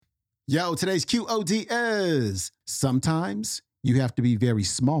Yo, today's QOD is sometimes you have to be very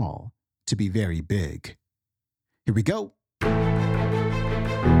small to be very big. Here we go.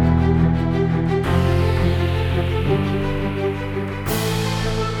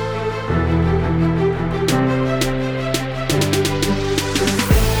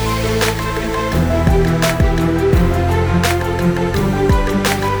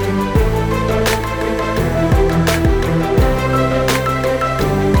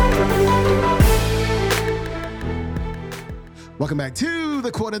 Welcome back to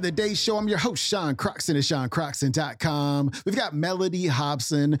the Quote of the Day Show. I'm your host, Sean Croxton at SeanCroxton.com. We've got Mellody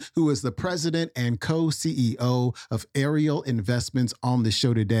Hobson, who is the president and co-CEO of Ariel Investments on the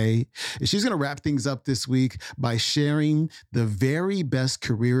show today. And she's going to wrap things up this week by sharing the very best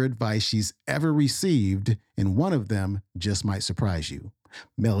career advice she's ever received, and one of them just might surprise you.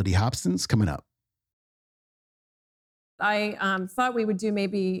 Mellody Hobson's coming up. I thought we would do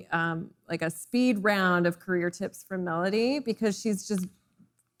maybe like a speed round of career tips from Mellody because she's just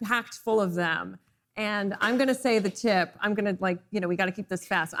packed full of them. And I'm going to say the tip. I'm going to we got to keep this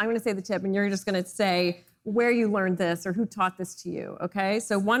fast. I'm going to say the tip and you're just going to say where you learned this or who taught this to you, okay?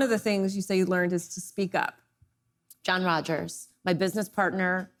 So one of the things you say you learned is to speak up. John Rogers, my business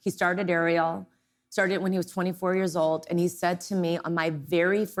partner, he started Ariel, started when he was 24 years old. And he said to me on my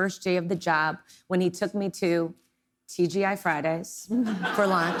very first day of the job, when he took me to TGI Fridays for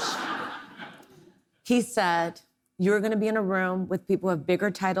lunch, he said, you're going to be in a room with people who have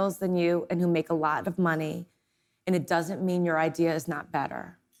bigger titles than you and who make a lot of money, and it doesn't mean your idea is not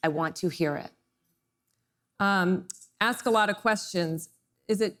better. I want to hear it. Ask a lot of questions.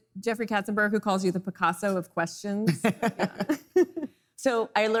 Is it Jeffrey Katzenberg who calls you the Picasso of questions? So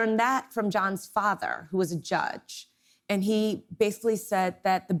I learned that from John's father, who was a judge. And he basically said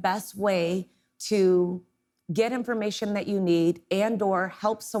that the best way to get information that you need and or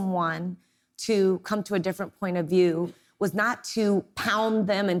help someone to come to a different point of view was not to pound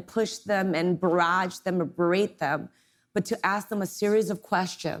them and push them and barrage them or berate them, but to ask them a series of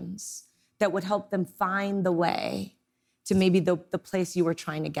questions that would help them find the way to maybe the place you were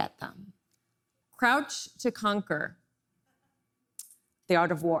trying to get them. Crouch to conquer. The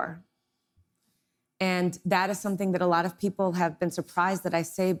art of war. And that is something that a lot of people have been surprised that I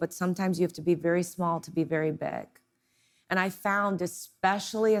say, but sometimes you have to be very small to be very big. And I found,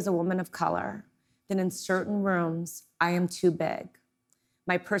 especially as a woman of color, that in certain rooms, I am too big.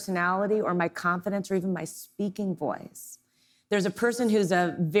 My personality or my confidence or even my speaking voice. There's a person who's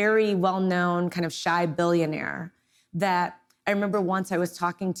a very well-known kind of shy billionaire that I remember once I was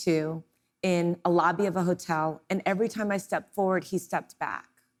talking to in a lobby of a hotel, and every time I stepped forward, he stepped back.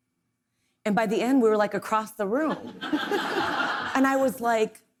 And by the end, we were like across the room. And I was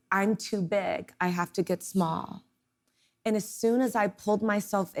like, I'm too big. I have to get small. And as soon as I pulled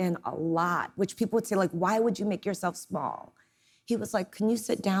myself in a lot, which people would say, like, why would you make yourself small? He was like, can you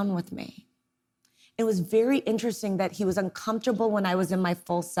sit down with me? It was very interesting that he was uncomfortable when I was in my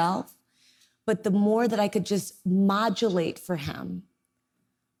full self. But the more that I could just modulate for him,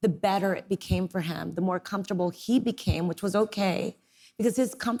 the better it became for him, the more comfortable he became, which was okay. Because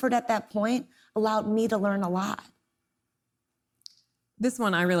his comfort at that point allowed me to learn a lot. This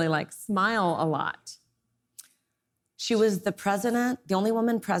one I really like, smile a lot. She was the president, the only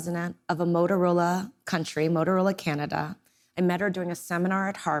woman president of a Motorola country, Motorola Canada. I met her during a seminar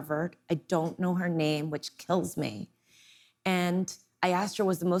at Harvard. I don't know her name, which kills me. And I asked her what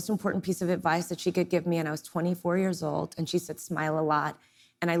was the most important piece of advice that she could give me, and I was 24 years old, and she said, smile a lot.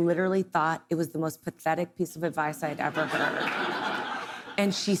 And I literally thought it was the most pathetic piece of advice I'd ever heard.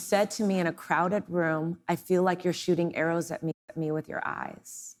 And she said to me in a crowded room, I feel like you're shooting arrows at me with your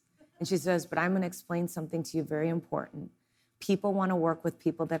eyes. And she says, but I'm going to explain something to you very important. People want to work with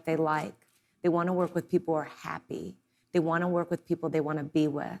people that they like. They want to work with people who are happy. They want to work with people they want to be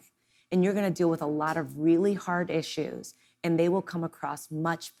with. And you're going to deal with a lot of really hard issues, and they will come across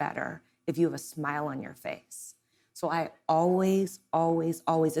much better if you have a smile on your face. So I always,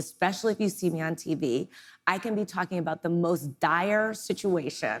 especially if you see me on TV, I can be talking about the most dire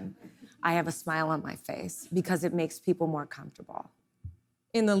situation. I have a smile on my face because it makes people more comfortable.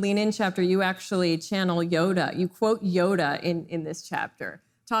 In the Lean In chapter, you actually channel Yoda. You quote Yoda in this chapter,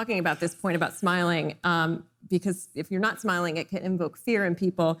 talking about this point about smiling, because if you're not smiling, it can invoke fear in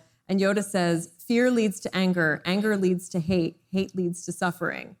people. And Yoda says, fear leads to anger, anger leads to hate, hate leads to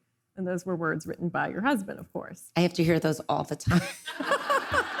suffering. And those were words written by your husband, of course. I have to hear those all the time.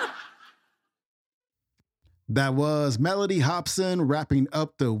 That was Mellody Hobson wrapping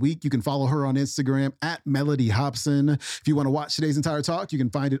up the week. You can follow her on Instagram at Mellody Hobson. If you want to watch today's entire talk, you can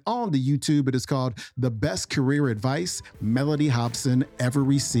find it on the YouTube. It is called The Best Career Advice Mellody Hobson Ever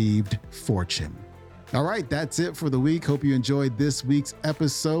Received Fortune. All right, that's it for the week. Hope you enjoyed this week's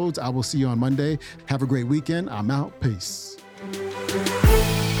episodes. I will see you on Monday. Have a great weekend. I'm out. Peace.